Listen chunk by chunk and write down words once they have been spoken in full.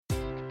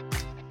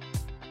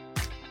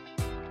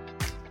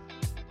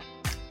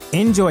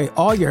Enjoy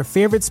all your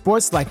favorite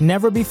sports like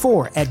never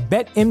before at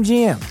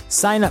BetMGM.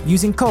 Sign up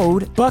using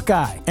code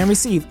Buckeye and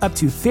receive up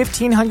to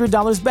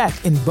 $1,500 back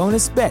in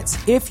bonus bets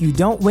if you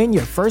don't win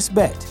your first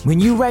bet. When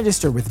you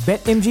register with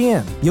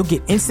BetMGM, you'll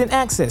get instant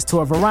access to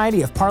a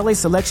variety of parlay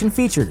selection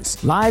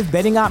features, live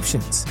betting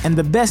options, and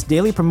the best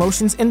daily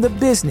promotions in the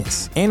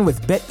business. And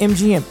with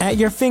BetMGM at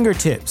your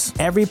fingertips,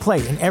 every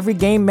play and every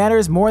game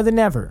matters more than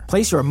ever.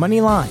 Place your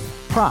money line,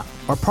 prop,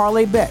 or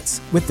parlay bets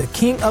with the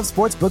king of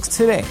sportsbooks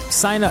today.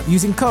 Sign up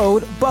using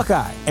code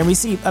Buckeye and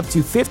receive up to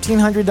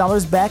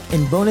 $1,500 back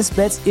in bonus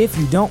bets if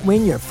you don't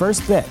win your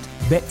first bet.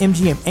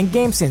 BetMGM and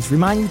GameSense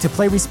remind you to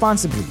play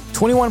responsibly.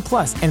 21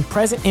 plus and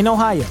present in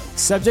Ohio,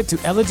 subject to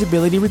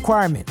eligibility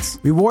requirements.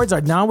 Rewards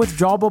are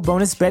non-withdrawable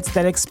bonus bets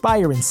that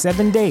expire in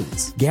 7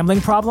 days. Gambling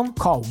problem?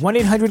 Call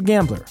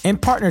 1-800-GAMBLER. In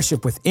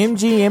partnership with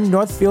MGM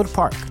Northfield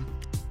Park.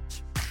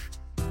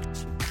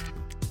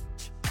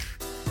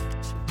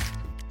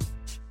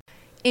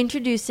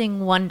 Introducing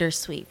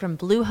Wondersuite from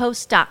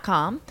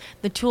Bluehost.com,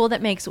 the tool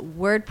that makes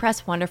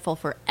WordPress wonderful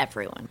for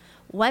everyone.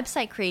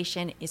 Website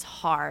creation is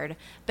hard,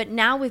 but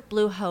now with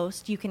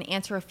Bluehost, you can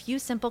answer a few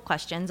simple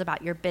questions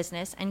about your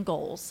business and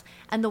goals,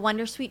 and the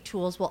Wondersuite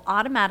tools will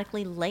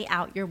automatically lay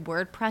out your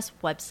WordPress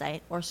website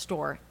or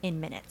store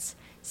in minutes.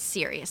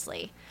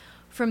 Seriously.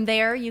 From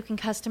there, you can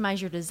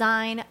customize your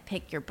design,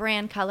 pick your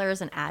brand colors,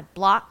 and add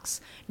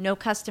blocks. No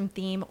custom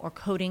theme or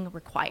coding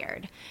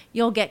required.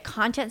 You'll get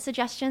content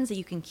suggestions that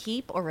you can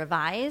keep or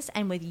revise,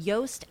 and with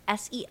Yoast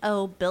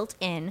SEO built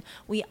in,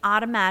 we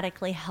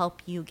automatically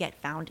help you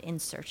get found in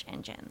search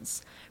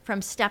engines.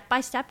 From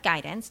step-by-step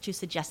guidance to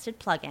suggested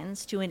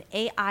plugins to an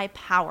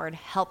AI-powered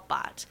help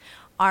bot,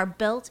 our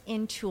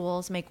built-in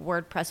tools make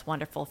WordPress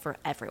wonderful for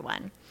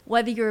everyone.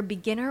 Whether you're a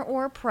beginner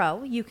or a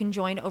pro, you can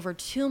join over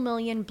 2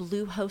 million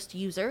Bluehost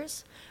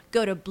users.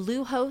 Go to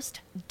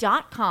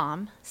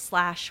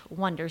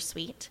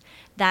bluehost.com/wondersuite.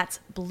 That's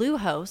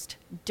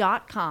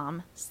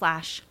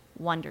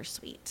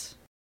bluehost.com/wondersuite.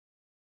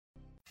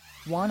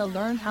 Want to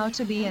learn how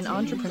to be an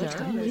entrepreneur?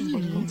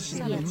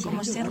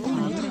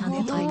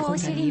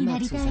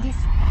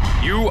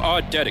 You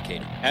are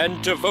dedicated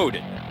and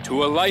devoted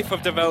to a life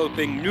of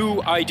developing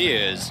new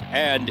ideas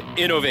and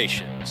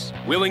innovations,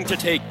 willing to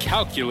take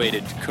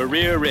calculated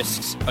career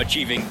risks,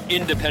 achieving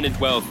independent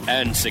wealth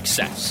and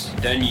success.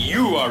 Then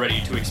you are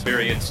ready to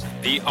experience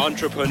the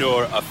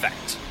entrepreneur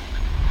effect.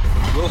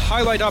 We'll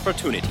highlight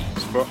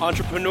opportunities for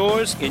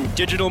entrepreneurs in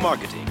digital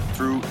marketing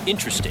through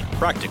interesting,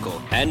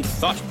 practical, and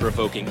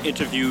thought-provoking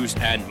interviews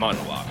and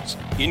monologues.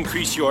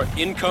 Increase your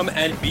income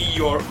and be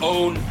your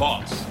own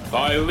boss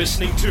by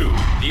listening to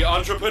The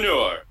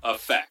Entrepreneur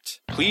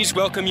Effect. Please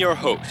welcome your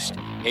host,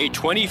 a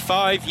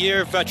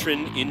 25-year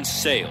veteran in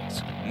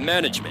sales,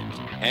 management,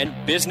 and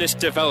business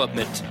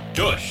development,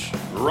 Dush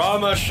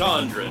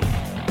Ramachandran.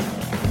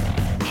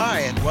 Hi,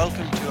 and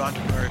welcome to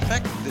Entrepreneur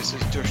Effect. This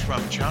is Dush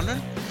Ramachandran,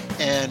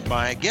 and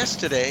my guest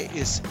today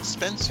is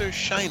Spencer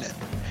Sheinin,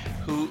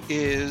 who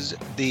is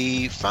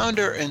the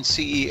founder and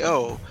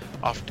CEO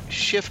of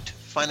Shift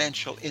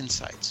Financial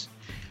Insights.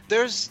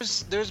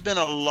 There's been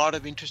a lot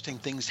of interesting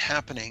things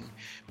happening,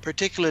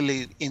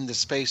 particularly in the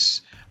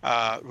space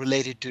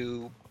related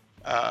to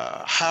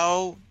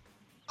how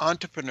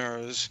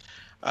entrepreneurs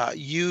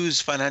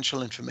use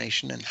financial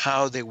information and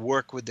how they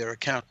work with their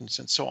accountants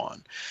and so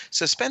on.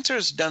 So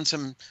Spencer's done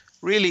some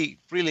really,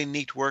 really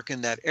neat work in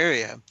that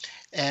area,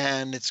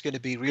 and it's going to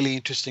be really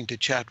interesting to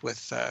chat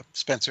with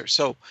Spencer.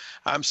 So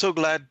I'm so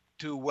glad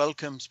to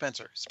welcome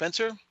Spencer.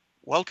 Spencer,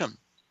 welcome.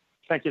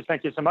 Thank you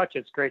so much.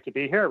 It's great to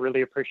be here.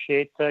 Really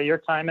appreciate your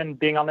time and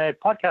being on the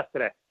podcast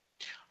today.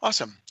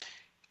 Awesome.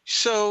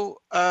 So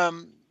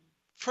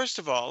first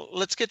of all,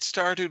 let's get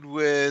started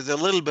with a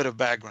little bit of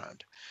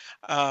background.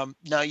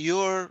 Now,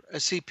 you're a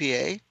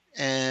CPA,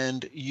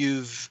 and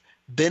you've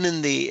been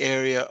in the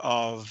area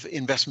of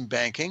investment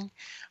banking.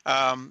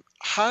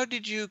 How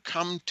did you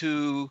come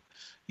to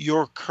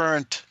your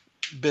current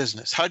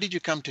business? How did you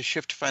come to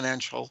Shift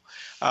Financial,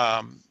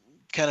 kind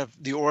of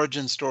the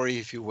origin story,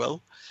 if you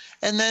will?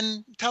 And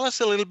then tell us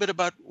a little bit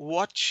about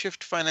what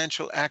Shift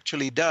Financial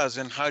actually does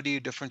and how do you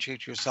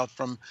differentiate yourself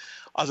from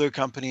other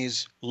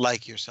companies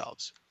like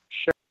yourselves?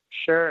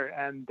 Sure.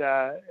 And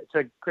it's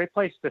a great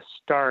place to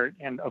start.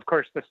 And of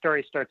course, the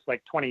story starts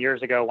like 20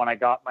 years ago when I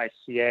got my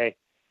CA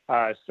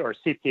or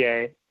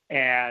CPA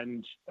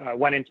and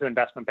went into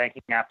investment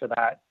banking after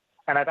that.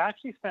 And I've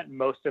actually spent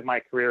most of my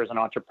career as an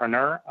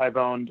entrepreneur. I've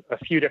owned a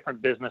few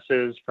different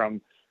businesses,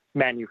 from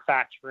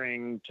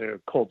manufacturing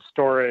to cold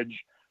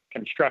storage,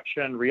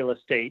 construction, real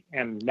estate,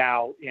 and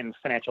now in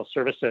financial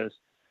services.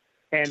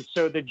 And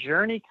so the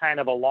journey kind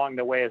of along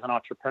the way as an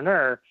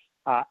entrepreneur,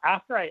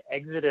 after I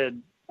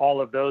exited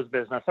all of those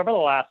businesses over the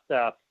last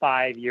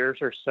 5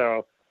 years or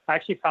so, I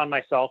actually found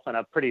myself in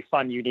a pretty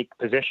fun, unique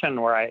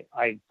position where I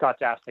got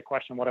to ask the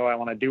question, what do I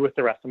want to do with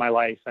the rest of my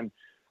life? And,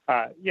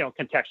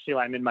 contextually,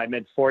 I'm in my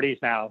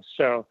mid-40s now.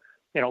 So,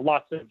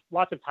 lots of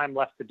time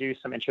left to do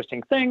some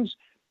interesting things.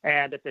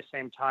 And at the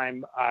same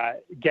time,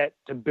 get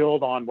to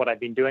build on what I've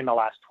been doing the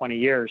last 20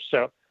 years.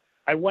 So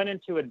I went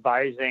into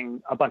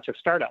advising a bunch of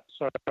startups.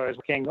 So I was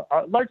working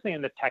largely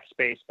in the tech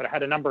space, but I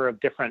had a number of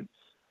different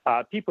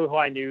people who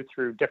I knew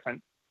through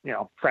different,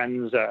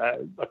 friends,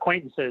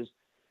 acquaintances,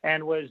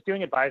 and was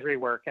doing advisory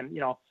work. And,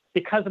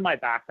 because of my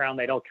background,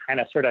 they'd all kind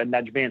of sort of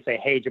nudge me and say,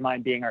 hey, do you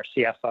mind being our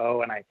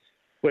CFO? And I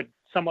would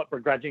somewhat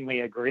begrudgingly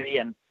agree.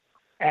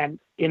 And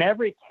in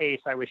every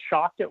case, I was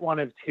shocked at one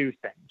of two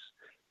things.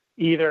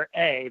 Either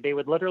A, they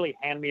would literally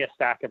hand me a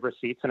stack of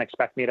receipts and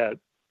expect me to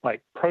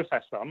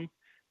process them.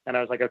 And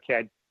I was like, okay,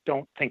 I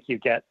don't think you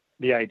get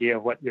the idea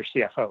of what your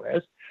CFO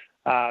is.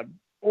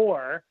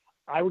 Or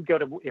I would go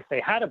to, if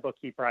they had a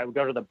bookkeeper, I would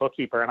go to the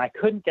bookkeeper, and I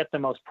couldn't get the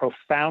most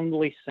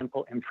profoundly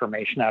simple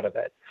information out of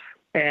it.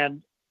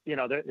 And,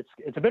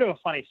 it's a bit of a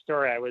funny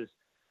story. I was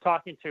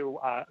talking to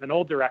an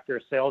old director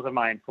of sales of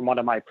mine from one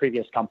of my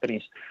previous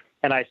companies.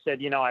 And I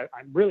said, I'm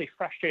really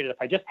frustrated. If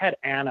I just had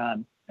Anna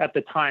at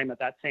the time at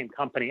that same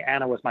company,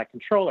 Anna was my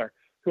controller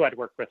who I'd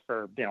worked with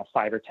for,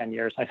 5 or 10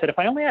 years. I said, if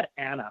I only had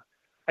Anna,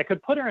 I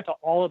could put her into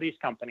all of these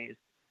companies,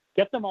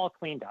 get them all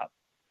cleaned up,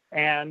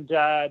 and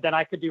then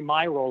I could do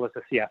my role as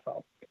a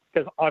CFO,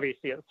 because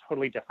obviously it's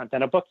totally different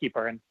than a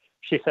bookkeeper. And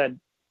she said,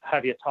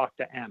 have you talked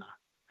to Anna?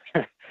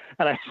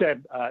 And I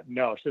said,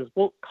 no. She says,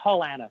 well,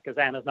 call Anna, because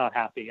Anna's not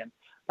happy. And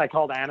I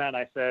called Anna and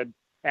I said,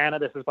 Anna,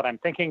 this is what I'm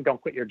thinking. Don't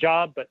quit your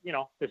job, but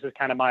this is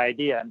kind of my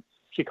idea. And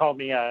she called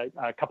me a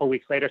couple of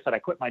weeks later, said I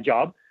quit my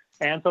job.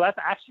 And so that's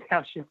actually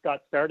how she got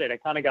started. I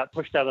kind of got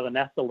pushed out of the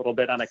nest a little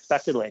bit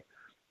unexpectedly.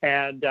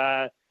 And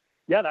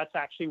that's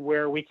actually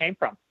where we came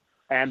from.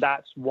 And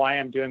that's why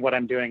I'm doing what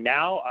I'm doing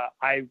now.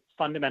 I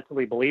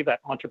fundamentally believe that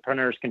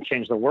entrepreneurs can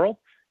change the world.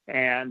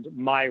 And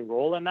my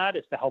role in that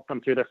is to help them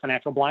through their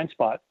financial blind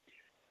spot.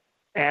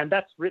 And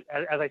that's,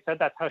 as I said,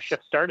 that's how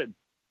Shift started.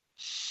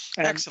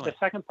 And Excellent.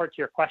 The second part to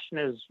your question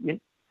is,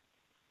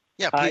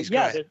 please go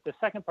ahead. The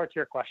second part to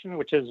your question,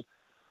 which is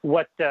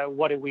what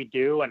do we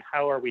do and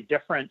how are we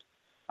different?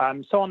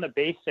 So on the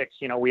basics,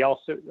 we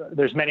also,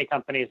 there's many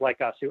companies like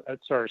us who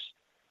outsource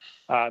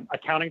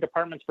accounting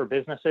departments for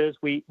businesses.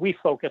 We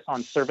focus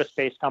on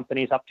service-based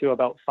companies up to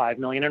about 5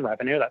 million in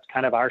revenue. That's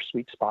kind of our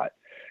sweet spot.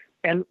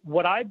 And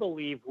what I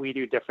believe we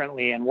do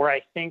differently, and where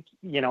I think,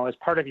 as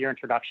part of your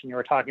introduction, you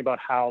were talking about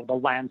how the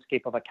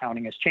landscape of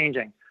accounting is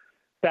changing,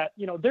 that,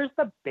 there's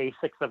the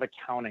basics of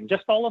accounting,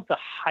 just all of the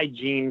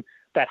hygiene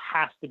that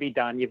has to be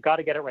done. You've got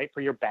to get it right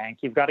for your bank.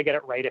 You've got to get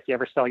it right if you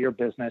ever sell your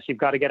business. You've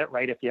got to get it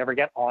right if you ever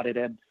get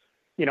audited,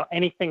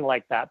 anything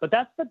like that. But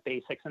that's the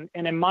basics.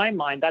 And in my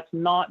mind, that's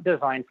not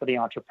designed for the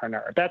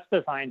entrepreneur. That's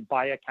designed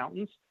by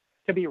accountants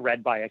to be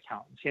read by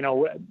accountants.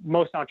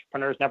 Most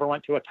entrepreneurs never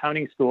went to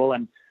accounting school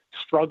and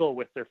struggle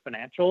with their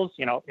financials.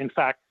 In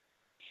fact,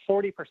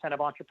 40%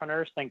 of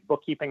entrepreneurs think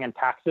bookkeeping and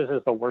taxes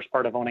is the worst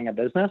part of owning a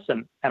business.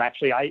 And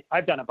actually,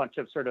 I've done a bunch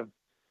of sort of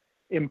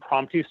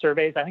impromptu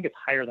surveys. I think it's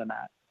higher than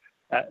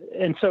that.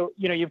 And so,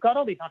 you've got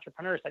all these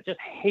entrepreneurs that just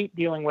hate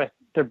dealing with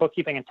their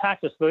bookkeeping and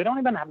taxes, so they don't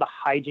even have the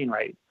hygiene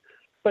right.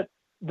 But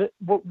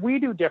what we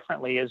do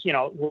differently is,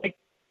 like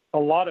a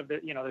lot of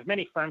there's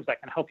many firms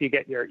that can help you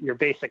get your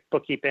basic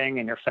bookkeeping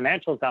and your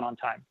financials done on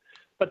time.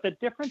 But the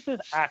difference is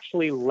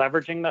actually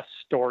leveraging the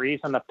stories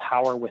and the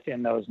power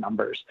within those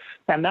numbers.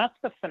 And that's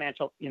the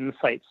financial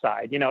insight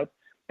side,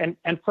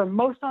 and for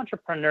most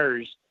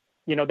entrepreneurs,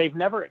 they've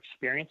never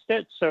experienced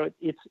it. So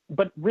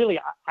but really,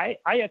 I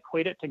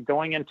equate it to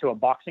going into a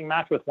boxing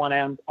match with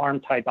one arm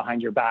tied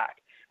behind your back.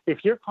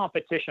 If your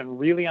competition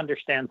really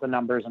understands the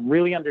numbers and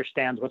really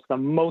understands what's the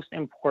most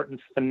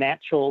important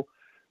financial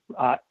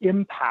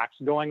impacts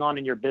going on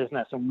in your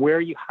business and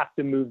where you have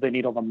to move the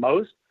needle the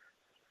most,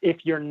 if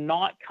you're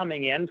not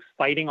coming in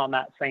fighting on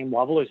that same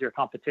level as your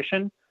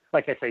competition,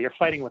 like I say, you're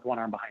fighting with one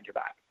arm behind your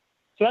back.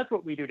 So that's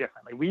what we do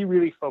differently. We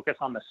really focus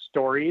on the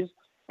stories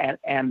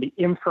and the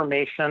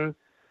information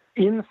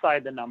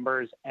inside the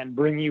numbers and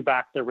bring you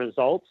back the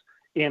results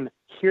in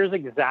here's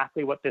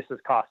exactly what this is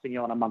costing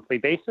you on a monthly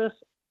basis,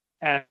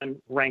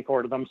 and rank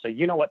order them so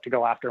you know what to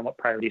go after and what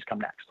priorities come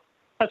next.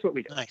 That's what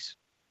we do.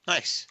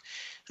 Nice.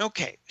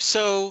 Okay,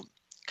 so a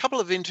couple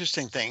of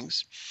interesting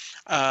things.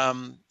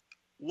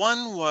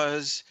 One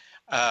was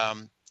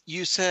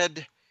you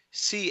said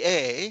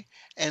CA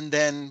and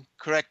then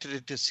corrected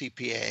it to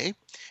CPA.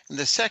 And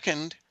the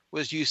second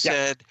was you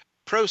said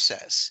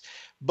process,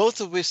 both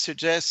of which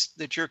suggest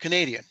that you're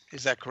Canadian.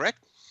 Is that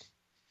correct?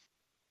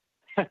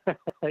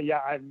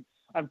 Yeah,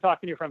 I'm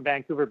talking to you from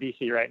Vancouver,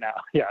 BC right now.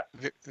 Yeah.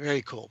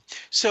 Very cool.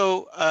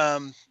 So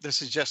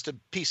this is just a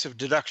piece of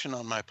deduction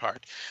on my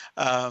part.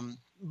 So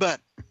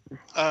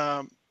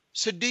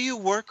do you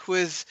work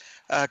with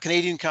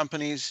Canadian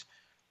companies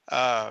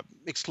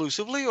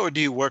exclusively, or do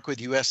you work with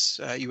US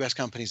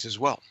companies as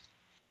well?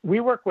 We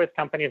work with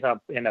companies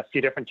in a few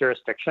different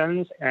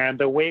jurisdictions, and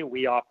the way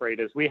we operate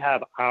is we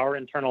have our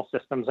internal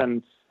systems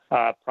and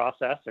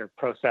process.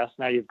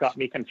 Now you've got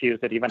me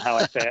confused at even how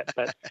I say it,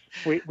 but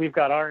we've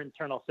got our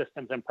internal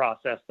systems and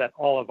process that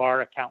all of our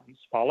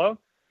accountants follow.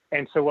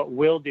 And so what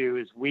we'll do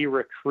is we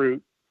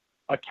recruit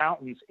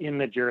accountants in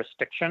the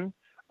jurisdiction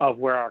of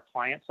where our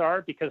clients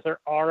are, because there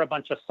are a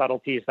bunch of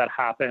subtleties that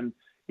happen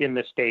in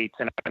the States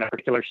and in a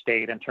particular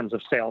state in terms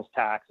of sales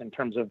tax, in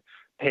terms of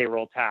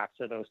payroll tax,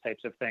 or those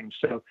types of things.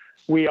 So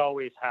we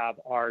always have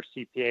our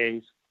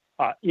CPAs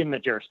in the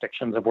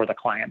jurisdictions of where the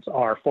clients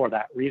are for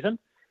that reason.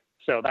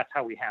 So that's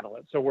how we handle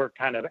it. So we're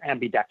kind of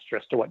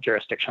ambidextrous to what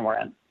jurisdiction we're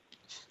in.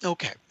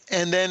 Okay.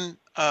 And then,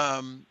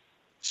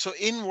 so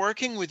in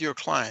working with your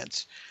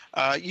clients,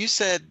 you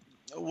said,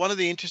 one of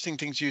the interesting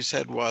things you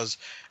said was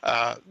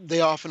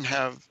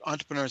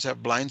entrepreneurs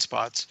have blind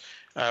spots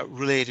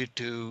related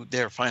to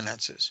their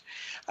finances.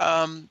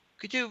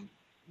 Could you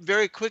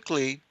very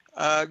quickly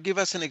give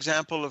us an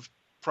example of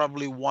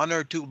probably one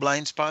or two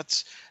blind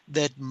spots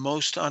that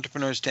most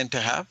entrepreneurs tend to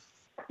have?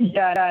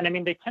 Yeah, and I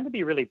mean, they tend to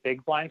be really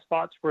big blind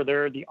spots where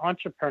they're the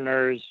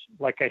entrepreneurs,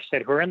 like I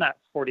said, who are in that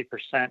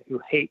 40% who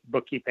hate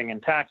bookkeeping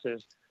and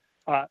taxes,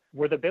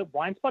 where the big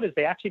blind spot is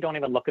they actually don't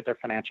even look at their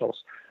financials.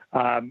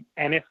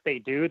 And if they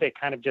do, they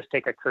kind of just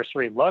take a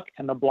cursory look.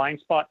 And the blind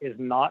spot is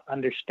not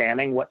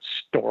understanding what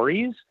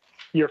stories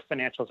your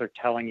financials are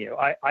telling you.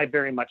 I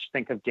very much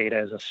think of data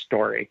as a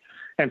story.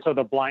 And so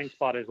the blind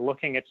spot is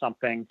looking at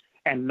something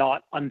and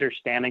not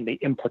understanding the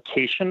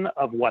implication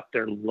of what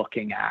they're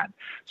looking at.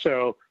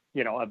 So,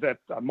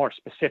 a more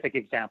specific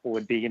example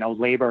would be,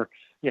 labor,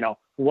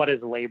 what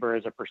is labor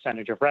as a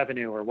percentage of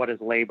revenue, or what is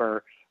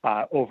labor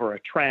over a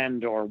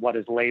trend, or what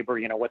is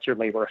labor, what's your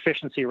labor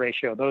efficiency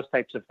ratio, those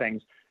types of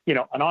things.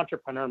 An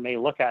entrepreneur may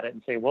look at it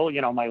and say, well,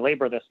 my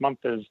labor this month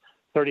is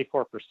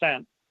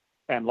 34%.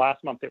 And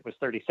last month it was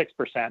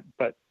 36%,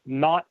 but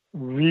not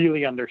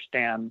really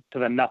understand to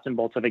the nuts and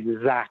bolts of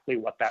exactly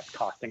what that's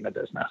costing the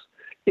business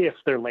if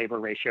their labor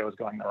ratio is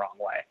going the wrong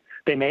way.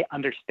 They may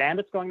understand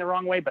it's going the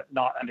wrong way, but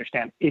not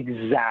understand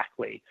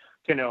exactly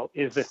to know,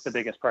 is this the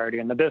biggest priority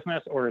in the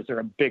business, or is there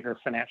a bigger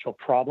financial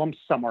problem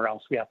somewhere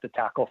else we have to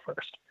tackle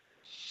first?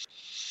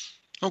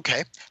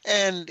 Okay.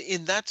 And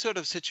in that sort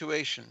of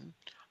situation,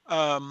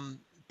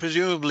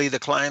 presumably the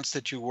clients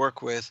that you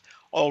work with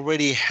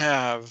already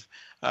have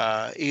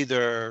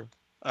either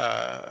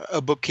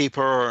a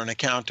bookkeeper or an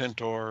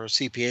accountant or a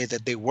CPA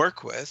that they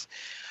work with.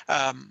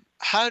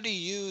 How do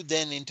you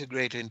then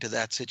integrate into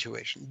that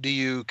situation? Do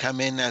you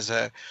come in as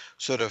a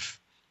sort of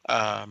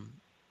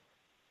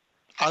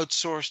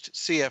outsourced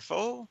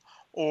CFO,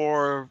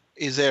 or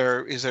is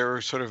there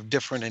a sort of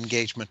different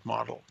engagement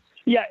model?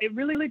 Yeah, it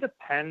really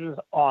depends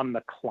on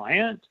the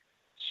client.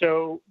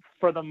 So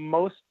for the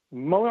more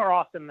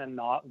often than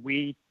not,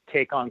 we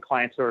take on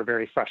clients who are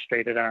very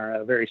frustrated and are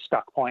at a very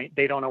stuck point.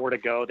 They don't know where to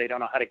go. They don't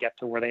know how to get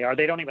to where they are.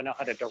 They don't even know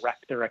how to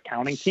direct their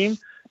accounting team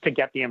to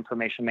get the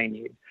information they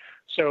need.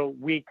 So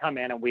we come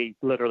in and we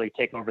literally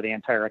take over the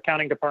entire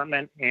accounting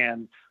department,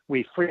 and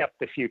we free up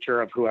the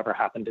future of whoever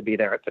happened to be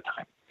there at the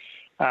time.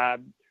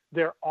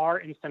 There are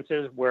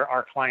instances where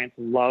our clients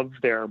love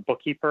their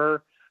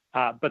bookkeeper,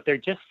 but they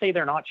just say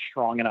they're not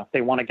strong enough.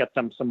 They want to get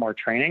them some more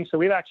training. So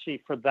we've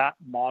actually, for that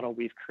model,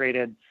 we've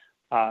created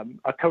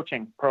a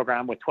coaching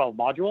program with 12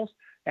 modules,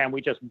 and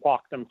we just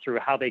walk them through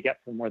how they get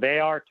from where they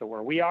are to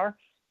where we are,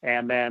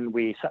 and then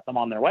we set them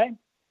on their way.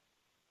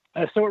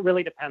 So it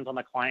really depends on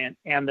the client.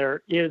 And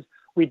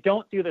we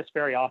don't do this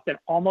very often.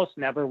 Almost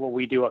never will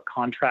we do a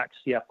contract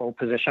CFO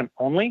position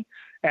only.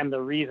 And the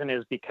reason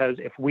is because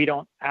if we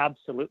don't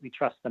absolutely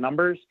trust the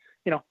numbers,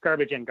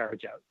 garbage in,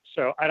 garbage out.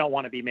 So I don't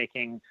want to be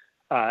doing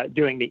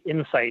the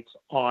insights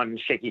on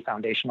shaky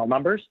foundational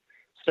numbers.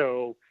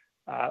 So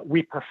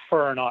we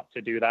prefer not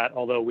to do that,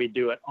 although we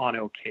do it on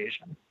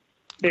occasion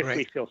if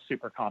we feel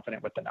super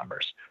confident with the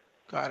numbers.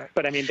 Got it.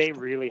 But I mean, they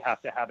really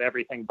have to have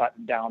everything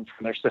buttoned down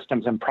from their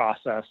systems and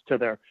process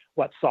to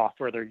what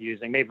software they're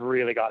using. They've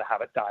really got to have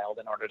it dialed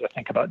in order to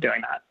think about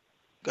doing that.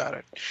 Got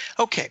it.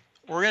 Okay,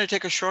 we're going to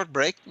take a short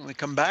break. When we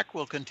come back,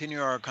 we'll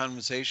continue our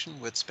conversation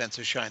with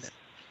Spencer Scheinin.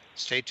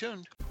 Stay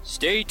tuned.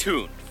 Stay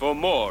tuned for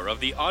more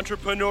of the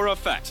Entrepreneur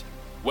Effect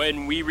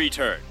when we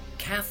return.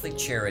 Catholic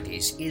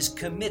Charities is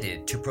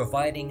committed to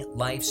providing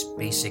life's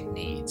basic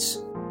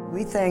needs.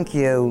 We thank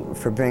you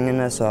for bringing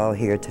us all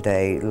here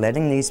today,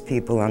 letting these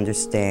people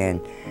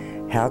understand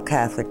how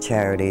Catholic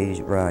Charities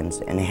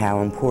runs and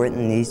how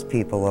important these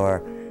people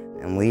are.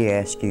 And we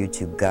ask you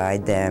to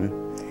guide them,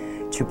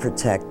 to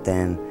protect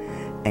them,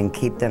 and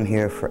keep them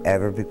here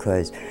forever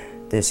because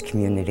this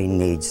community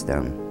needs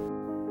them.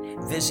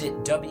 Visit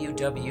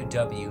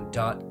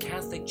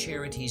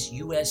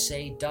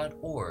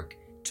www.catholiccharitiesusa.org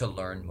to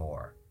learn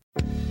more.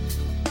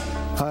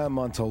 Hi, I'm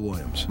Montel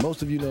Williams.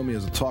 Most of you know me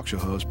as a talk show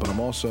host, but I'm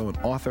also an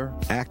author,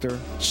 actor,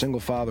 single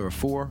father of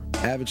 4,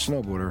 avid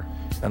snowboarder,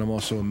 and I'm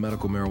also a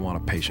medical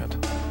marijuana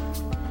patient.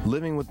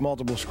 Living with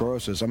multiple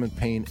sclerosis, I'm in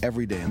pain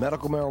every day.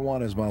 Medical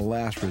marijuana is my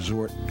last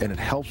resort, and it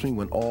helps me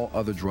when all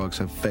other drugs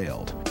have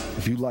failed.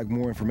 If you'd like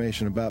more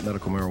information about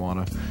medical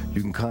marijuana,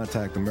 you can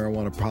contact the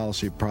Marijuana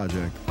Policy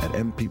Project at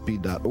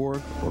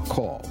mpp.org or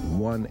call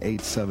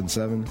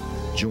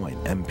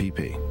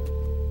 1-877-JOIN-MPP.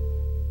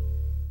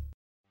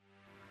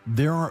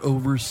 There are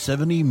over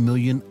 70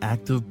 million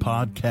active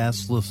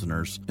podcast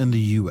listeners in the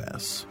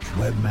U.S.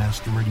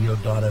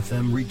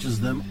 Webmasterradio.fm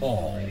reaches them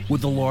all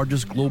with the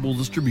largest global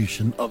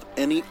distribution of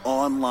any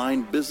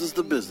online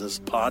business-to-business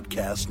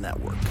podcast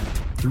network.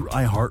 through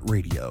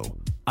iHeartRadio,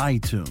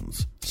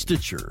 iTunes,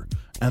 Stitcher,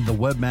 and the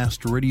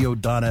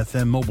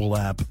webmasterradio.fm mobile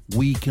app,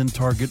 we can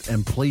target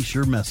and place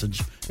your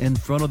message in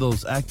front of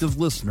those active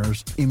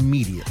listeners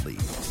immediately.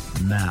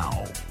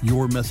 Now,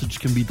 your message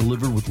can be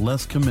delivered with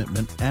less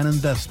commitment and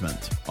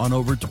investment on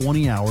over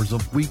 20 hours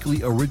of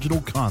weekly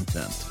original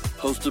content,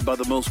 hosted by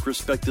the most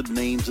respected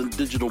names in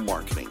digital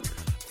marketing,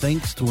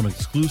 thanks to an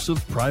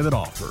exclusive private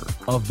offer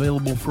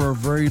available for a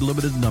very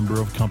limited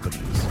number of companies.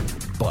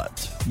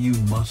 But you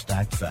must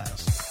act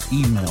fast.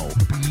 Email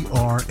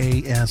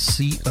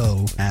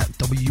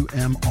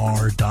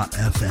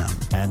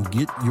brasco@wmr.fm and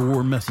get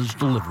your message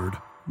delivered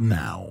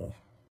now.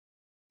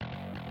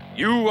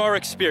 You are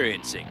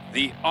experiencing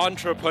the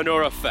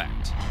Entrepreneur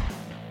Effect.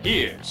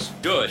 Here's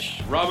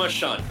Dush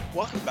Ramachandran.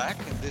 Welcome back,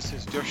 and this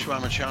is Dush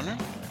Ramachandran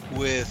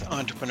with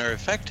Entrepreneur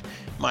Effect.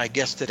 My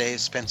guest today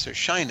is Spencer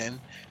Scheinin,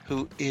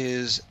 who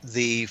is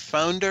the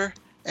founder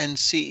and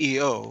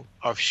CEO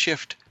of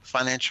Shift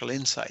Financial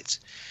Insights.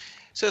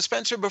 So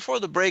Spencer, before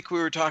the break, we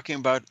were talking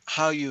about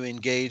how you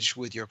engage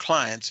with your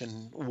clients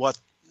and what,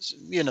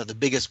 the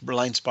biggest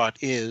blind spot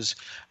is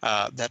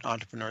that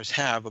entrepreneurs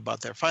have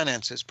about their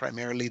finances,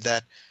 primarily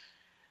that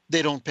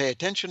they don't pay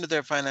attention to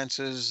their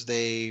finances,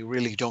 they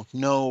really don't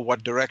know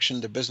what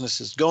direction the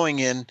business is going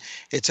in,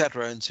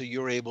 etc. And so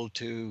you're able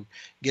to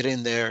get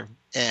in there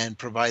and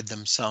provide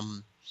them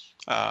some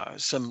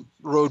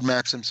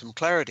roadmaps and some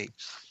clarity.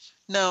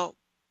 Now,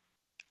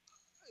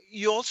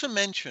 you also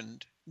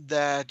mentioned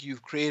that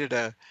you've created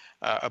a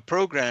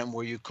program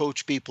where you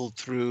coach people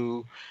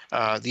through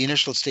the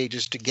initial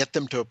stages to get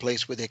them to a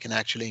place where they can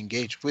actually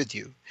engage with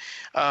you.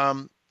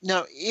 Now,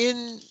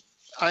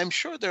 I'm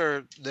sure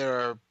there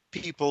are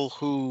people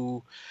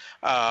who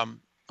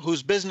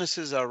whose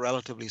businesses are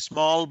relatively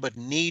small but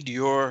need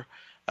your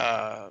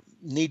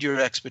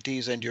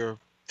expertise and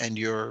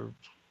your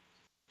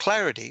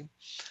clarity,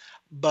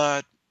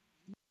 but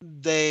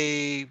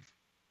they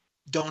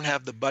don't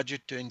have the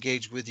budget to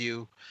engage with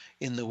you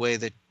in the way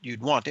that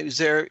you'd want. Is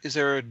there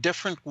a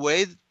different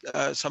way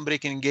somebody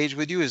can engage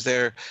with you?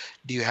 Do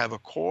you have a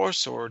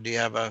course, or do you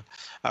have a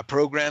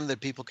program that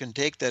people can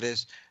take that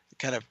is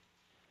kind of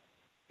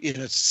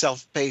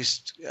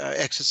self-paced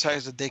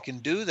exercise that they can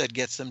do that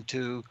gets them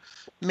to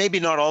maybe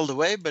not all the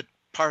way, but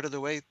part of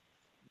the way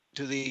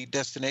to the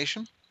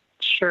destination?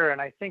 Sure, and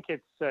I think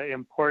it's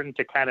important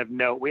to kind of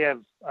note we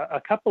have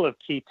a couple of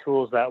key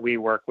tools that we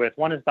work with.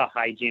 One is the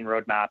hygiene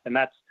roadmap, and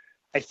that's,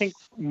 I think,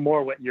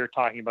 more what you're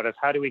talking about is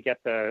how do we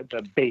get the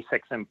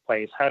basics in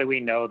place? How do we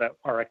know that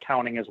our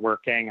accounting is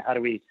working?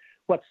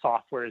 What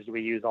softwares do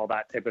we use? All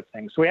that type of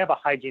thing. So we have a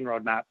hygiene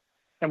roadmap,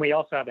 and we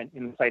also have an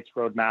insights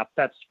roadmap.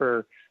 That's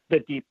for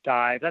the deep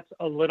dive. That's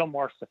a little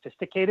more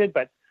sophisticated,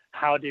 but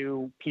how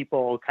do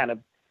people kind of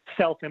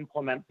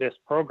self-implement this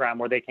program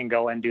where they can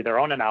go and do their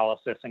own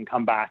analysis and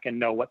come back and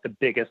know what the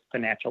biggest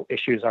financial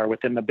issues are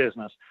within the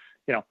business?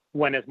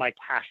 When is my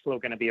cash flow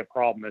going to be a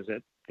problem?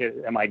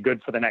 Am I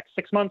good for the next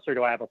 6 months, or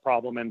do I have a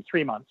problem in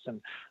 3 months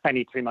and I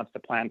need 3 months to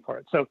plan for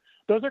it? So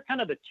those are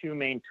kind of the two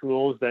main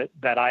tools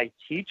that I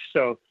teach.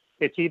 So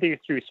it's either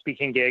through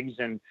speaking gigs,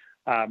 and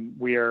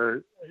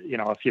we're,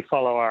 if you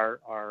follow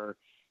our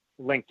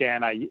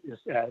LinkedIn,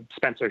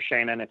 Spencer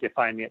Scheinin. If you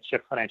find me at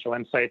Shift Financial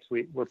Insights,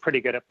 we're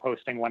pretty good at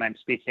posting when I'm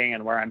speaking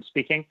and where I'm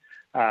speaking,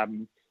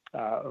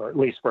 or at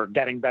least we're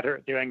getting better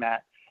at doing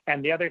that.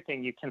 And the other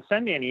thing, you can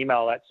send me an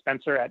email at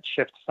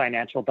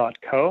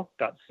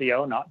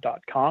spencer@shiftfinancial.co, not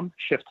 .com,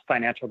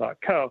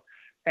 shiftfinancial.co.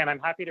 And I'm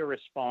happy to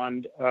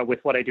respond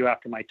with what I do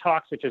after my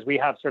talks, which is we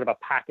have sort of a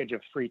package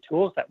of free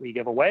tools that we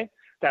give away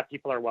that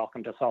people are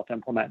welcome to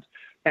self-implement.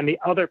 And the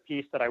other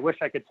piece that I wish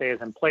I could say is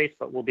in place,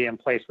 but will be in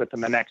place within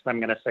the next, I'm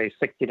going to say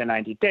 60 to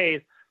 90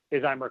 days,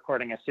 is I'm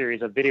recording a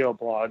series of video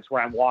blogs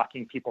where I'm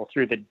walking people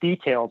through the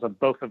details of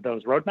both of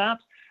those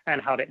roadmaps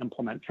and how to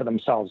implement for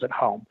themselves at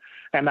home.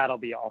 And that'll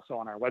be also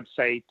on our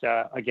website.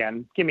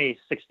 Again, give me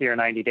 60 or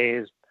 90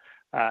 days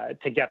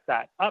to get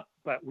that up,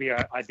 but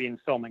I've been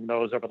filming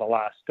those over the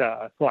last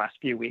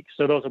few weeks.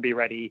 So those will be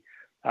ready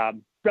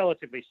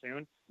relatively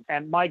soon.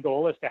 And my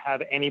goal is to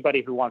have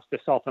anybody who wants to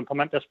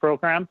self-implement this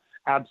program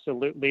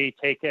absolutely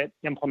take it,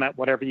 implement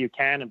whatever you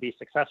can, and be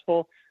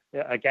successful.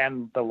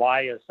 Again, the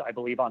why is I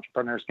believe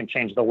entrepreneurs can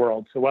change the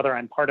world. So whether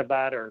I'm part of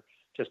that or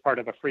just part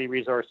of a free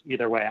resource,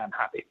 either way, I'm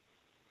happy.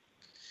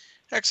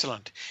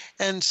 Excellent.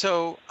 And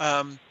so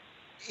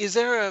is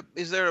there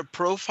a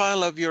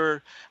profile of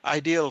your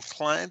ideal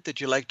client that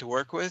you like to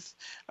work with?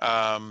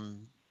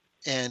 And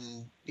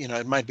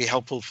it might be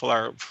helpful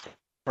for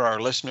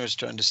our listeners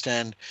to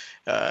understand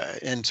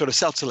and sort of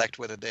self-select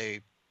whether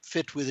they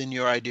fit within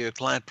your ideal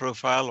client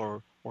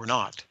profile or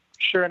not.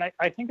 Sure, and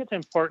I think it's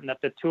important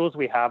that the tools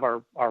we have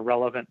are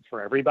relevant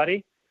for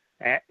everybody.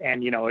 And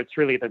it's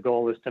really the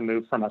goal is to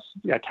move from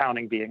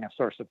accounting being a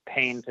source of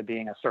pain to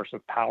being a source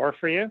of power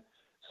for you.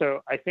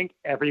 So I think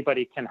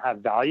everybody can have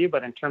value,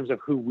 but in terms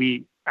of who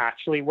we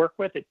actually work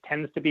with, it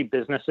tends to be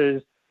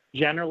businesses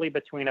generally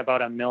between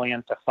about $1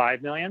 million to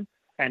 $5 million,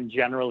 and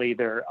generally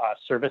they're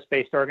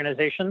service-based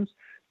organizations.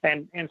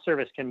 And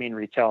service can mean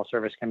retail,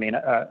 service can mean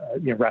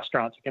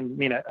restaurants, it can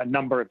mean a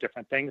number of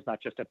different things,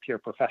 not just a pure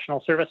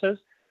professional services.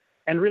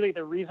 And really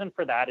the reason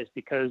for that is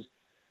because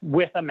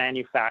with a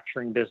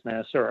manufacturing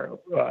business or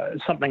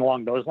something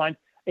along those lines,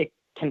 it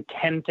can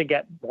tend to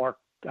get more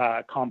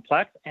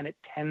complex, and it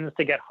tends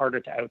to get harder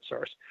to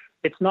outsource.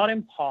 It's not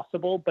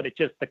impossible, but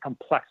the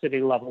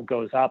complexity level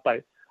goes up.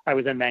 I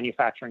was in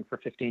manufacturing for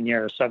 15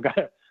 years, so I've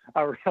got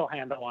a real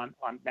handle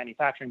on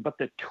manufacturing, but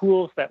the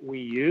tools that we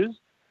use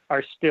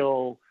are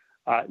still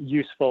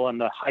useful. And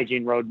the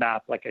hygiene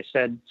roadmap, like I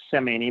said,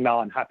 send me an email.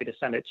 I'm happy to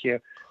send it to you.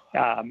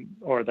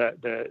 Or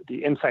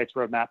the insights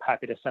roadmap,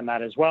 happy to send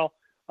that as well.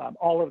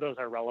 All of those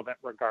are relevant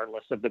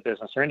regardless of the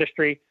business or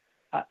industry.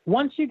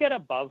 Once you get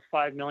above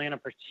 5 million,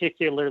 and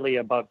particularly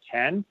above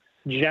 10,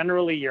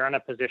 generally you're in a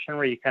position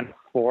where you can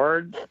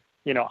afford,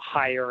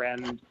 higher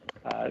end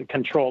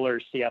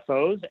controllers,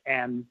 CFOs,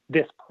 and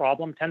this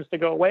problem tends to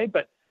go away.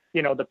 But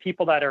the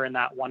people that are in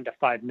that 1 to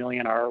 5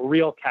 million are a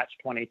real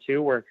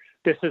catch-22, where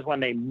this is when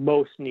they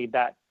most need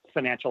that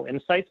financial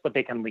insights, but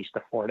they can least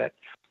afford it.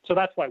 So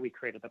that's why we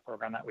created the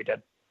program that we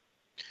did.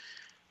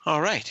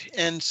 All right.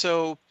 And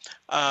so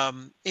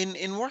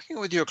in working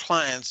with your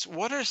clients,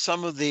 what are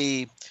some of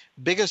the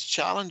biggest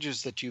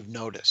challenges that you've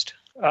noticed?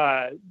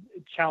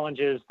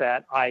 Challenges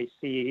that I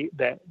see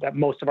that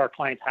most of our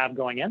clients have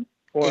going in?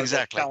 Or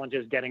exactly.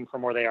 Challenges getting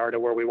from where they are to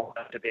where we want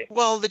them to be?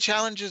 Well, the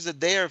challenges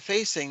that they are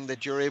facing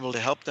that you're able to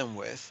help them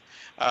with.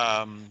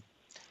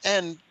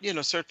 And,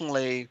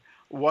 certainly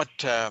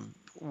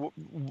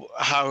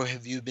how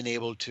have you been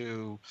able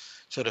to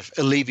sort of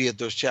alleviate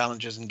those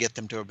challenges and get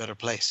them to a better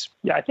place?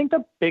 Yeah, I think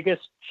the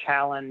biggest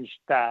challenge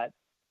that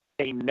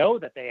they know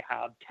that they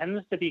have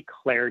tends to be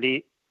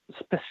clarity,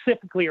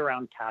 specifically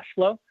around cash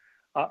flow.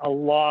 A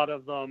lot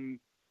of them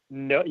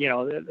know,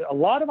 a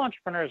lot of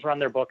entrepreneurs run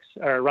their books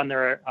or run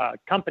their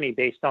company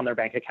based on their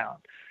bank account.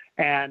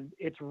 And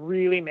it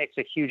really makes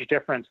a huge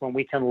difference when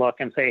we can look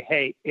and say,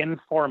 hey, in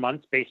 4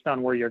 months, based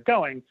on where you're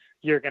going,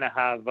 you're going to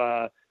have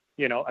a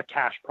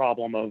cash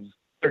problem of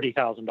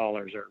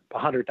 $30,000 or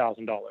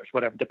 $100,000,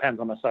 whatever, depends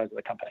on the size of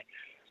the company.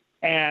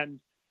 And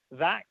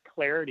that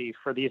clarity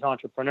for these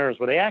entrepreneurs,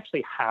 where they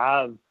actually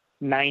have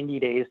 90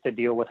 days to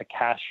deal with a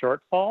cash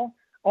shortfall.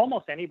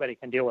 Almost anybody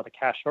can deal with a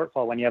cash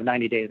shortfall when you have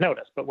 90 days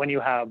notice. But when you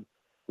have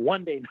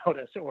 1 day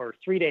notice or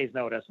 3 days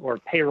notice or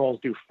payrolls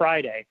due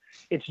Friday,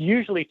 it's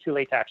usually too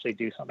late to actually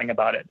do something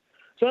about it.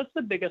 So that's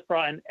the biggest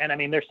problem. And I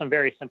mean, there's some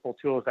very simple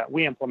tools that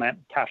we implement,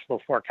 cash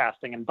flow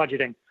forecasting and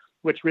budgeting,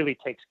 which really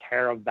takes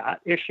care of that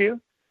issue.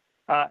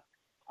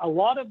 A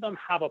lot of them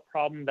have a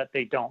problem that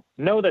they don't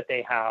know that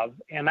they have.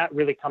 And that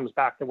really comes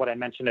back to what I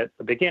mentioned at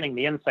the beginning,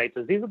 the insights,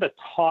 is these are the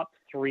top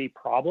 3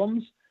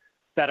 problems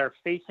that are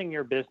facing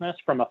your business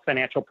from a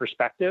financial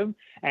perspective.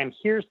 And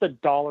here's the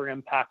dollar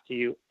impact to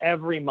you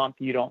every month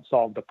you don't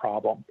solve the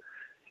problem.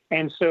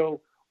 And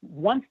so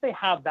once they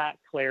have that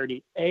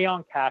clarity, A,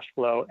 on cash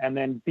flow, and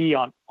then B,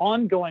 on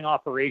ongoing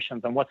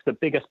operations and what's the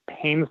biggest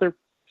pains they're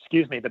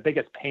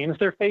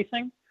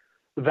facing,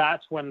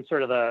 that's when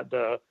sort of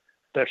the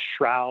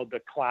shroud, the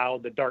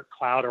cloud, the dark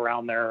cloud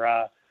around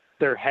their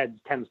heads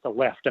tends to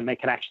lift, and they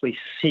can actually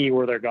see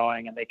where they're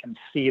going and they can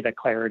see the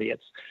clarity.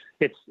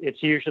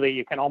 It's usually,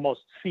 you can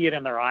almost see it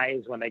in their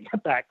eyes when they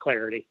get that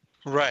clarity.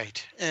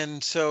 Right.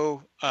 And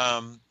so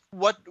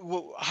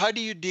how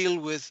do you deal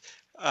with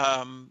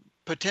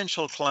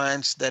potential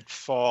clients that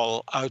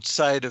fall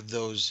outside of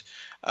those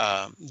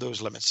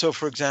limits? So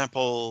for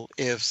example,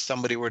 if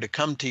somebody were to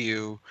come to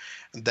you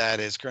that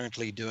is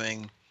currently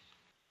doing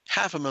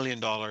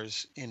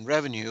 $500,000 in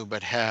revenue,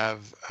 but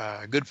have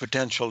good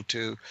potential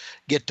to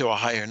get to a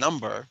higher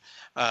number,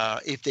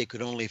 if they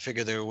could only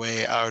figure their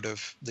way out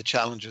of the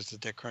challenges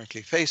that they're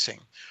currently facing.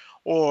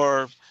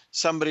 Or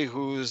somebody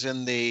who's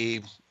in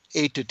the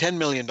 $8 to $10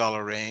 million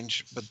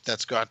range, but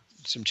that's got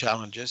some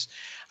challenges.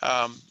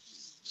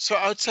 So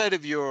outside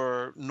of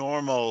your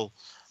normal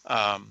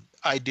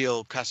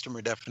ideal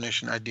customer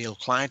definition, ideal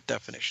client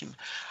definition,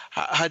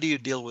 how do you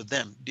deal with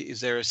them?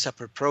 Is there a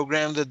separate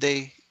program that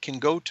they can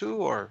go to,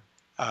 or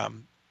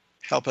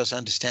help us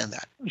understand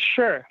that?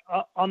 Sure.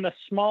 On the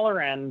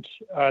smaller end,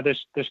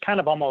 there's kind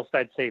of almost,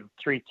 I'd say,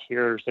 3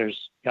 tiers.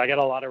 I get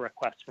a lot of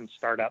requests from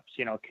startups,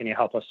 can you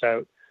help us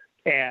out?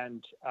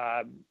 And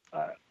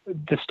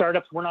the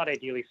startups, we're not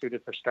ideally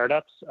suited for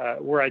startups.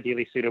 We're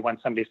ideally suited when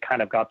somebody's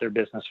kind of got their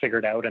business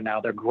figured out and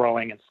now they're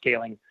growing and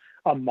scaling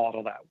a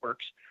model that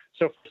works.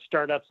 So for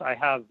startups, I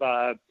have,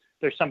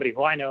 there's somebody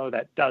who I know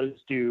that does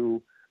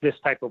do this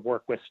type of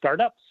work with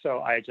startups. So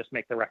I just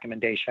make the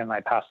recommendation, I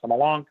pass them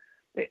along.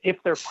 If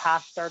they're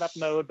past startup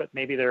mode, but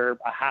maybe they're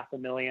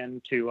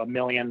 $500,000 to $1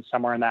 million,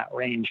 somewhere in that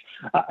range.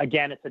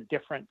 Again, it's a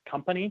different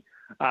company.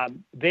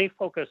 They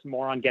focus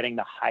more on getting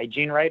the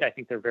hygiene right. I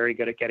think they're very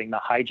good at getting the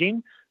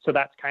hygiene. So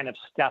that's kind of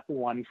step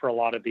 1 for a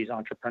lot of these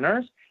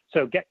entrepreneurs.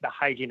 So get the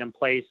hygiene in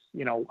place.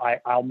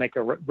 I'll make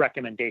a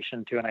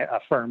recommendation to a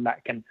firm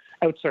that can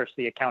outsource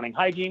the accounting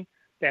hygiene.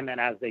 And then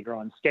as they grow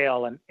and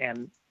scale,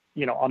 and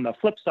on the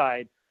flip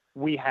side,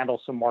 we handle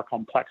some more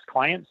complex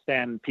clients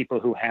than people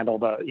who handle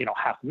the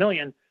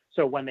 $500,000.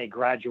 So when they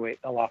graduate,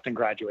 they'll often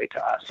graduate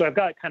to us. So I've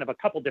got kind of a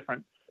couple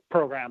different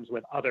programs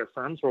with other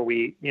firms where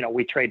we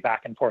trade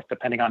back and forth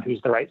depending on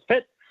who's the right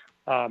fit.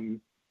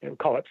 We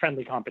call it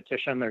friendly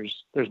competition.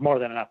 There's more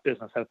than enough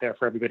business out there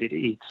for everybody to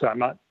eat. So I'm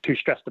not too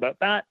stressed about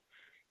that.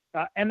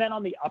 And then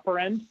on the upper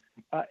end,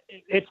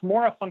 it's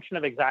more a function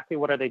of exactly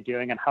what are they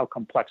doing and how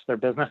complex their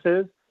business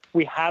is.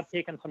 We have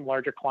taken some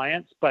larger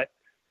clients, but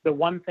the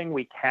one thing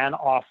we can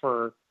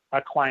offer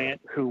a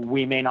client who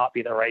we may not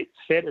be the right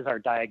fit is our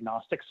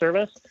diagnostic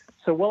service.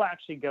 So we'll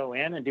actually go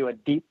in and do a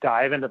deep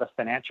dive into the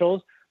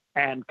financials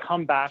and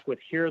come back with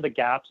here are the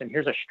gaps and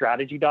here's a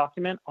strategy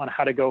document on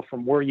how to go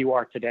from where you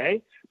are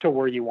today to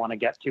where you want to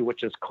get to,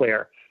 which is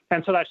clear.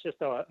 And so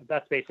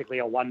that's basically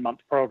a 1-month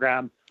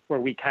program where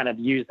we kind of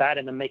use that,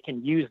 and then they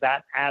can use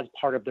that as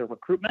part of their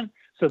recruitment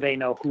so they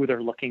know who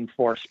they're looking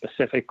for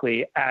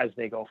specifically as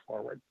they go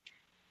forward.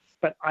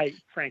 But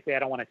frankly, I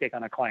don't want to take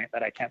on a client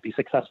that I can't be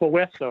successful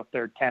with. So if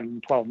they're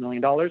 $10, $12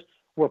 million,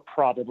 we're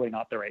probably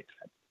not the right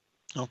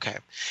fit. Okay.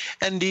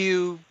 And do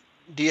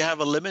you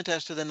have a limit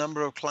as to the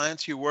number of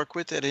clients you work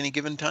with at any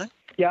given time?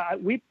 Yeah,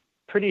 we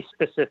pretty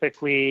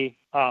specifically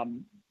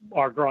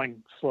are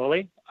growing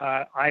slowly.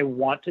 I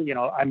want to,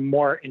 I'm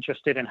more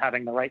interested in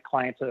having the right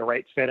clients at the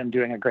right fit and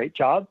doing a great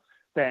job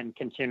than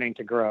continuing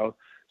to grow.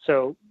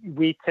 So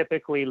we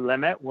typically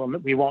limit,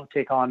 we won't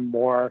take on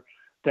more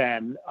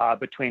than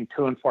between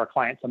 2 and 4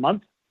 clients a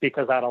month,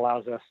 because that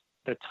allows us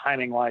the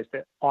timing wise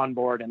to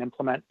onboard and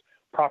implement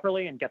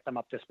properly and get them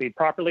up to speed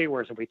properly.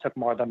 Whereas if we took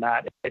more than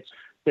that,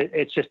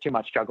 it's just too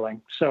much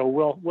juggling. So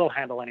we'll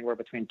handle anywhere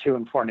between 2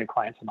 and 4 new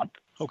clients a month.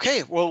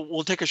 Okay, well,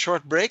 we'll take a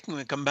short break. When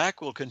we come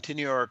back, we'll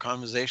continue our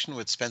conversation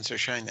with Spencer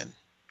Scheinin.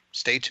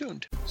 Stay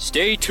tuned.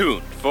 Stay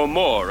tuned for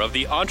more of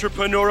the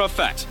Entrepreneur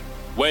Effect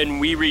when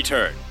we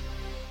return.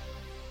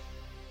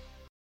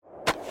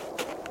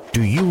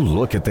 Do you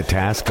look at the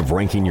task of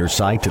ranking your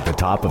site at the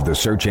top of the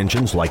search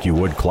engines like you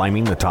would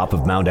climbing the top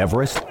of Mount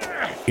Everest?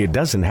 It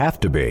doesn't have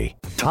to be.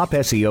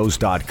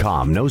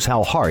 TopSEOs.com knows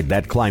how hard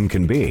that climb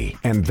can be,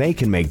 and they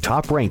can make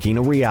top ranking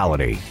a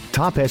reality.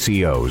 Top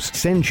SEOs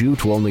sends you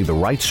to only the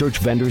right search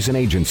vendors and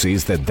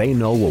agencies that they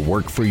know will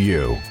work for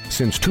you.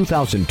 Since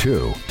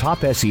 2002,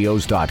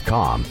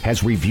 TopSEOs.com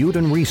has reviewed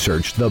and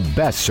researched the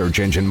best search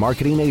engine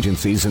marketing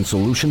agencies and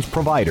solutions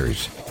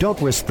providers.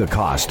 Don't risk the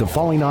cost of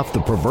falling off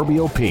the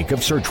proverbial peak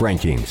of search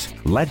rankings.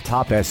 Let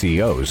Top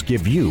SEOs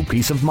give you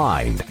peace of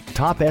mind.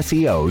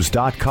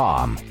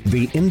 TopSEOs.com,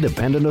 the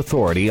independent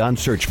authority on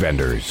search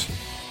vendors.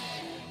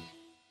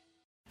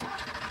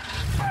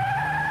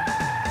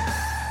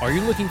 Are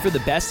you looking for the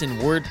best in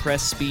WordPress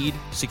speed,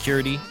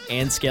 security,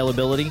 and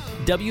scalability?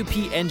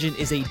 WP Engine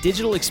is a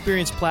digital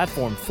experience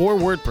platform for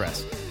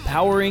WordPress,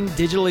 powering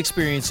digital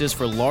experiences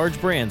for large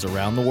brands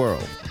around the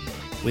world.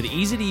 With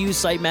easy-to-use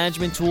site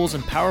management tools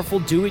and powerful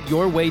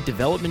do-it-your-way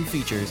development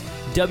features,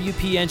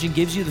 WP Engine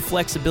gives you the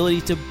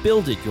flexibility to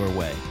build it your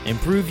way.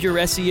 Improve your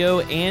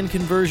SEO and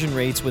conversion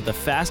rates with a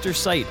faster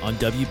site on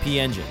WP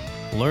Engine.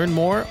 Learn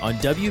more on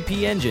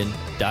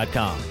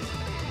WPEngine.com.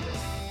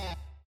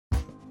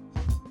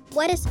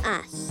 What is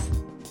us?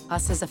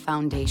 Us is a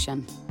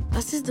foundation.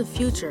 Us is the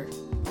future.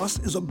 Us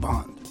is a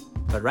bond.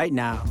 But right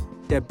now,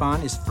 that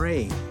bond is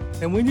fraying,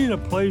 and we need a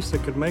place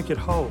that could make it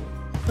whole.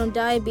 From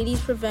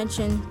diabetes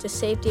prevention to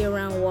safety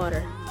around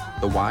water.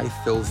 The why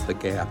fills the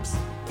gaps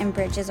and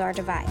bridges our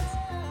divides.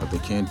 But they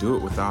can't do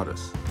it without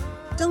us.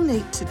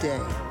 Donate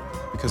today.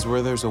 Because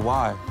where there's a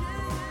why,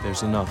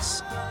 there's an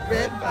us.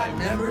 Read by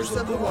members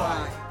of the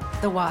Y.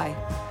 The Y,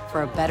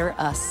 for a better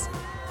us.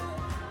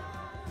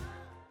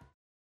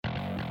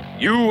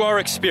 You are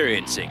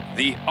experiencing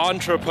the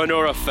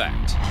Entrepreneur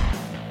Effect.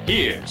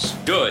 Here's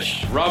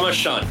Dush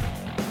Ramachandran.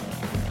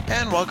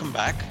 And welcome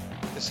back.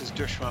 This is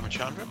Dush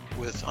Ramachandran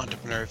with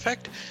Entrepreneur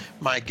Effect.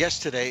 My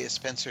guest today is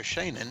Spencer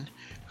Scheinin,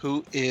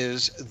 who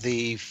is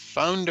the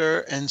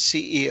founder and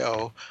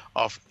CEO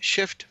of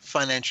Shift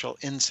Financial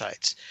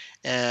Insights.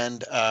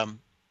 And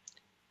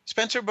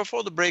Spencer,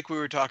 before the break, we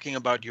were talking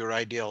about your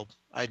ideal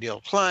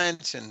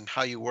clients and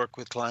how you work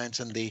with clients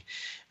and the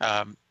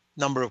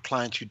number of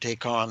clients you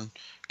take on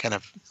kind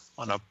of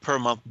on a per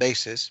month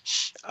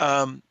basis.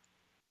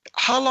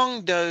 How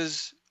long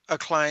does a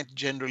client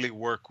generally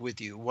work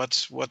with you?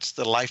 What's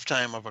the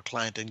lifetime of a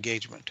client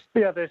engagement?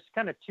 Yeah, there's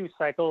kind of 2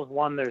 cycles.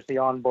 One, there's the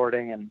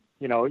onboarding, and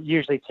it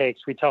usually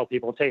takes, we tell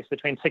people, it takes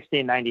between 60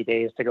 and 90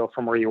 days to go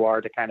from where you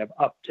are to kind of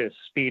up to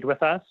speed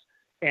with us.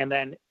 And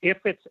then if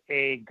it's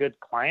a good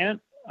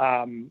client,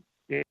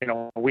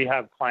 we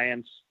have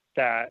clients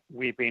that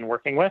we've been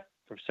working with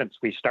since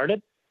we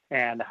started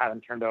and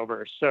haven't turned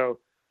over. So,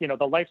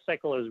 the life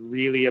cycle is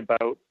really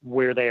about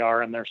where they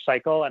are in their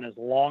cycle. And as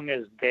long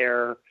as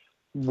they're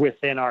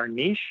within our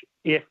niche,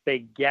 if they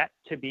get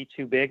to be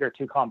too big or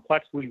too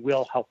complex, we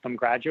will help them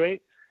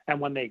graduate. And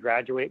when they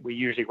graduate, we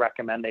usually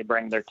recommend they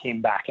bring their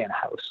team back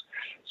in-house.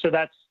 So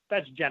that's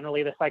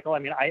generally the cycle. I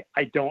mean,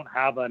 I don't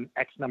have an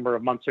X number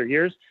of months or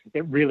years.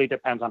 It really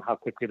depends on how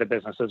quickly the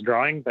business is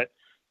growing. But,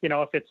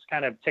 if it's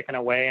kind of ticking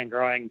away and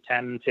growing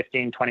 10,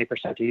 15,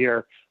 20% a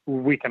year,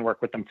 we can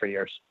work with them for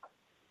years.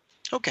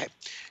 Okay.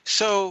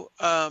 So,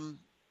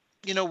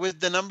 with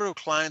the number of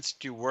clients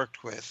that you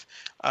worked with,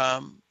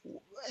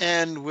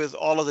 and with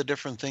all of the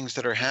different things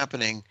that are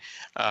happening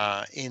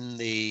in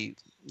the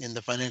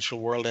financial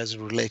world as it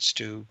relates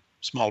to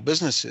small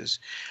businesses,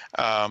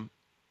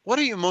 what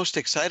are you most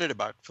excited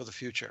about for the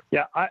future?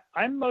 Yeah,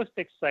 I'm most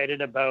excited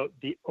about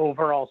the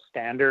overall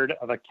standard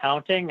of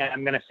accounting.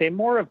 I'm going to say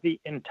more of the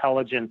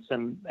intelligence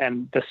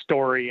and the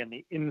story and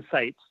the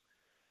insights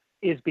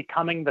is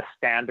becoming the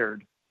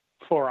standard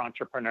for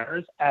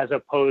entrepreneurs, as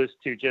opposed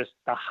to just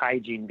the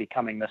hygiene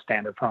becoming the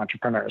standard for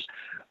entrepreneurs.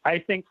 I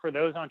think for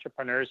those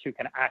entrepreneurs who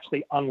can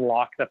actually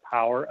unlock the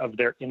power of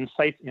their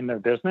insights in their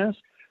business,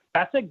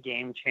 that's a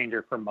game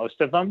changer for most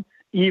of them,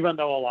 even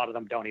though a lot of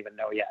them don't even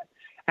know yet.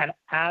 And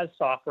as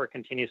software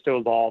continues to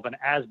evolve and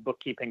as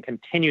bookkeeping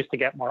continues to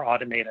get more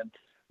automated,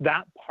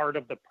 that part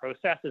of the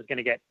process is going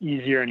to get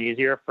easier and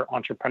easier for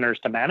entrepreneurs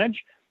to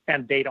manage,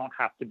 and they don't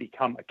have to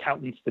become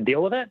accountants to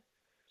deal with it.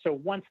 So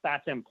once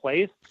that's in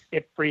place,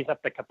 it frees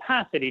up the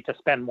capacity to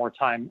spend more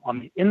time on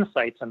the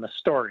insights and the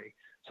story.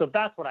 So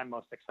that's what I'm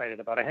most excited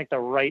about. I think the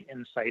right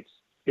insights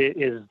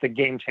is the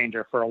game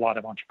changer for a lot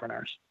of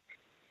entrepreneurs.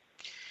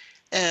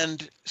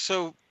 And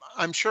so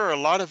I'm sure a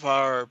lot of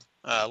our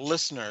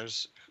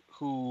listeners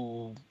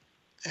who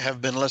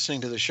have been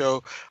listening to the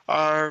show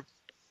are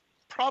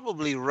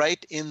probably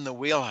right in the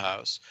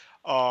wheelhouse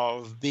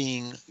of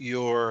being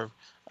your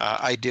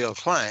ideal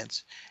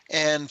clients.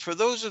 And for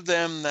those of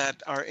them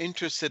that are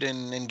interested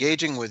in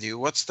engaging with you,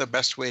 what's the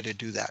best way to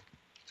do that?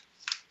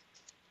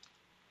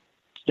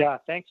 Yeah,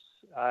 thanks.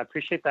 I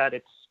appreciate that.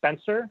 It's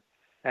Spencer,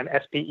 and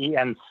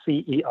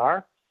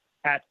SPENCER,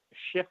 at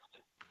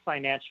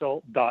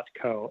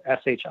shiftfinancial.co,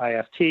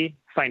 SHIFT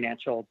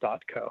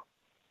financial.co.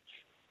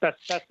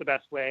 That's the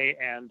best way,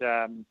 and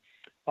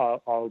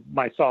I'll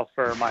myself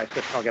or my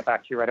assistant will get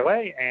back to you right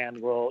away, and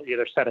we'll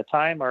either set a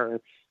time or,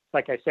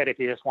 like I said, if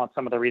you just want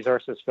some of the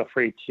resources, feel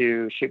free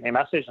to shoot me a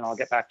message, and I'll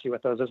get back to you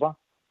with those as well.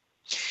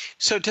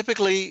 So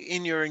typically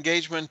in your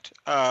engagement,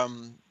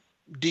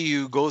 do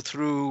you go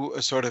through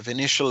a sort of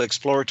initial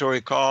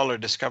exploratory call or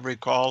discovery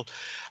call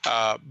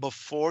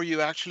before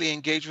you actually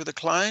engage with a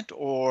client,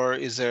 or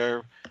is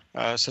there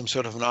some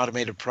sort of an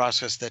automated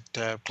process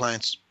that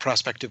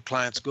prospective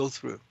clients go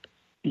through?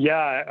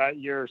 Yeah,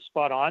 you're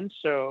spot on.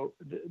 So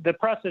the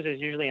process is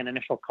usually an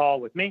initial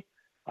call with me.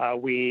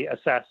 We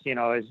assess,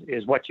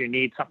 is what you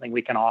need something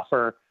we can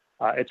offer?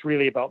 It's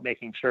really about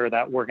making sure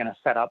that we're going to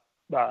set up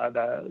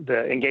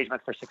the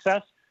engagement for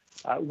success.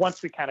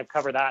 Once we kind of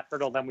cover that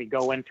hurdle, then we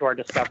go into our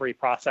discovery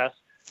process,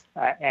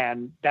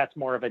 and that's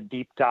more of a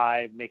deep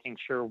dive, making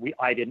sure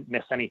I didn't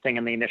miss anything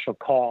in the initial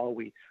call.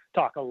 We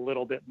talk a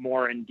little bit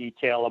more in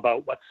detail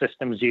about what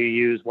systems you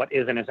use, what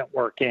isn't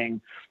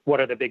working,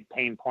 what are the big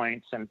pain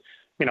points, and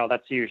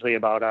that's usually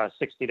about a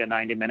 60 to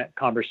 90-minute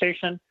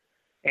conversation.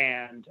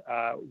 And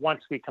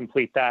once we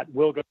complete that,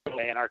 we'll go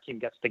away and our team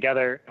gets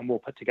together and we'll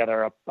put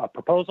together a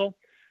proposal.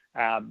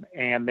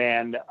 And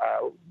then,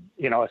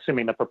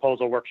 assuming the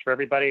proposal works for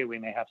everybody, we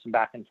may have some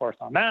back and forth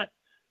on that.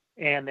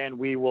 And then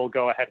we will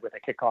go ahead with a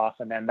kickoff,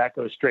 and then that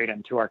goes straight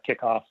into our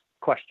kickoff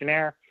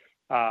questionnaire.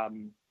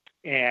 And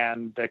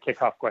the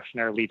kickoff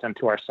questionnaire leads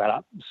into our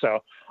setup.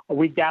 So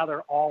we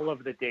gather all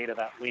of the data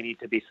that we need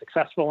to be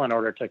successful in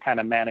order to kind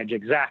of manage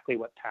exactly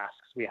what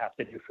tasks we have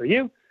to do for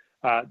you.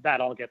 That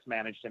all gets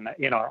managed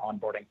in our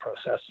onboarding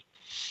process.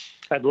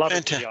 I'd love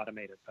it to be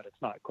automated, but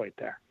it's not quite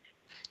there.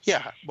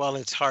 Yeah, well,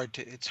 it's hard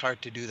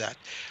to do that.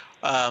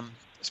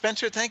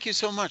 Spencer, thank you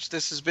so much.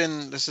 This has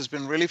been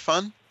really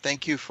fun.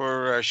 Thank you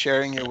for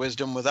sharing your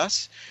wisdom with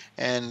us.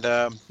 And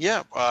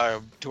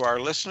to our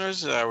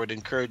listeners, I would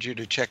encourage you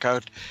to check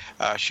out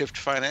Shift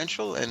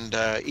Financial and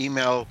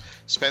email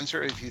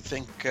Spencer if you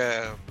think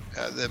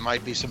there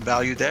might be some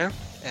value there.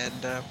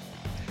 And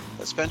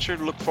Spencer,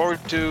 look forward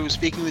to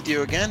speaking with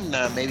you again,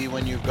 maybe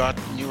when you've got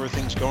newer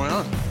things going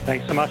on.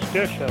 Thanks so much,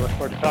 Dush. I look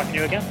forward to talking to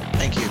you again.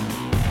 Thank you.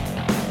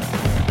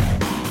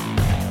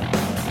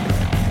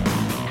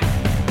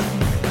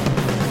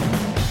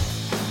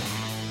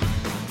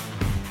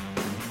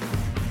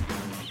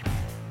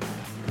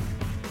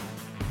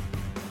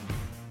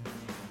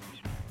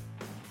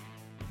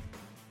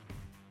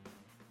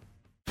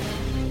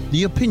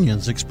 The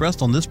opinions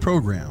expressed on this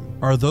program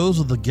are those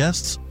of the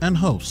guests and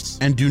hosts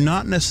and do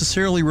not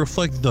necessarily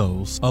reflect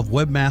those of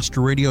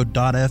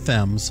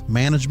WebmasterRadio.fm's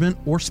management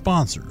or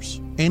sponsors.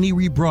 Any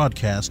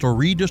rebroadcast or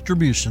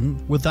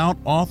redistribution without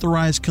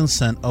authorized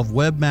consent of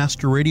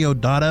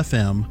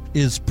WebmasterRadio.fm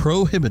is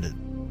prohibited.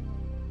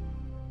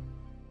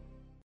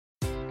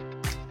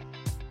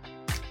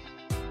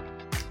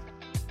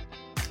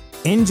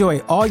 Enjoy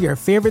all your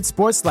favorite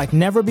sports like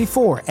never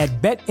before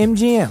at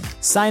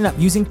BetMGM. Sign up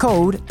using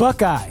code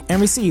Buckeye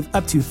and receive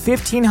up to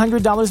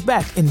 $1,500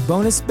 back in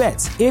bonus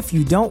bets if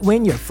you don't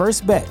win your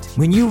first bet.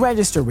 When you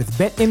register with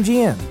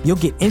BetMGM, you'll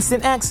get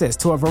instant access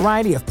to a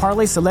variety of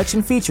parlay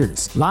selection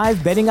features,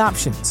 live betting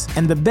options,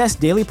 and the best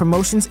daily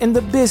promotions in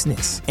the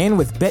business. And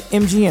with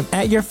BetMGM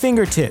at your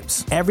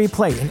fingertips, every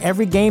play and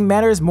every game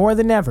matters more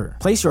than ever.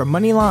 Place your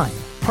money line,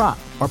 prop,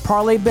 or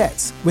parlay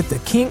bets with the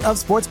king of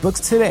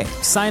sportsbooks today.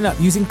 Sign up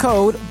using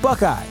code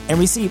Buckeye and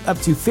receive up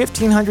to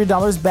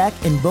 $1,500 back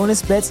in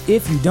bonus bets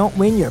if you don't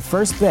win your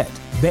first bet.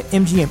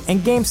 BetMGM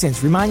and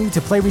GameSense remind you to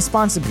play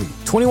responsibly.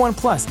 21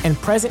 plus and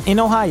present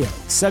in Ohio,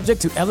 subject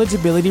to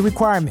eligibility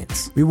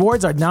requirements.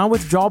 Rewards are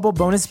non-withdrawable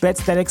bonus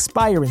bets that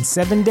expire in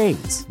 7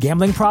 days.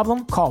 Gambling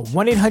problem? Call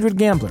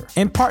 1-800-GAMBLER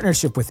in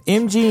partnership with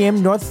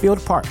MGM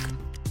Northfield Park.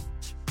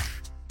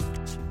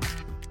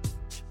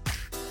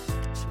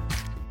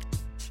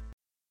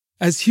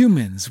 As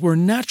humans, we're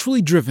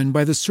naturally driven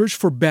by the search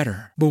for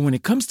better. But when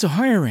it comes to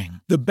hiring,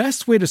 the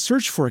best way to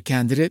search for a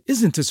candidate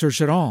isn't to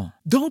search at all.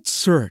 Don't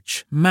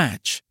search,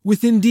 match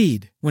with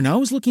Indeed. When I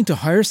was looking to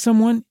hire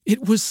someone,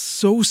 it was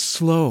so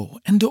slow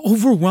and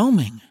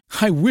overwhelming.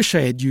 I wish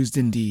I had used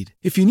Indeed.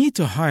 If you need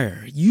to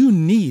hire, you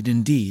need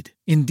Indeed.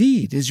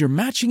 Indeed is your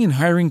matching and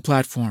hiring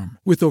platform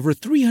with over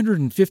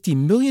 350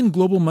 million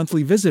global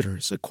monthly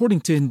visitors,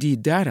 according to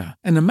Indeed data,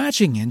 and a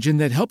matching engine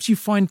that helps you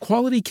find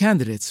quality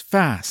candidates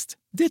fast.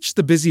 Ditch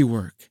the busy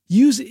work.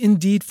 Use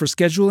Indeed for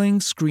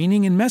scheduling,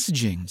 screening, and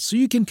messaging so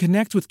you can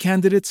connect with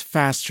candidates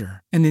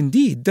faster. And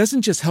Indeed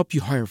doesn't just help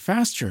you hire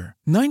faster.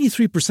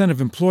 93%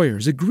 of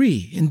employers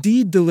agree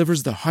Indeed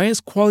delivers the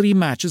highest quality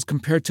matches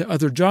compared to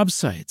other job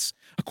sites,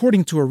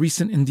 according to a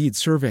recent Indeed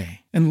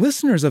survey. And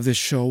listeners of this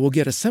show will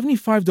get a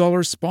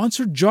 $75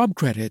 sponsored job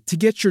credit to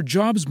get your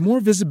jobs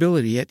more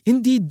visibility at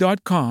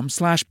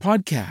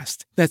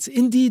Indeed.com/podcast. That's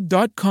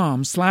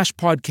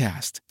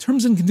Indeed.com/podcast.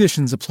 Terms and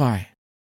conditions apply.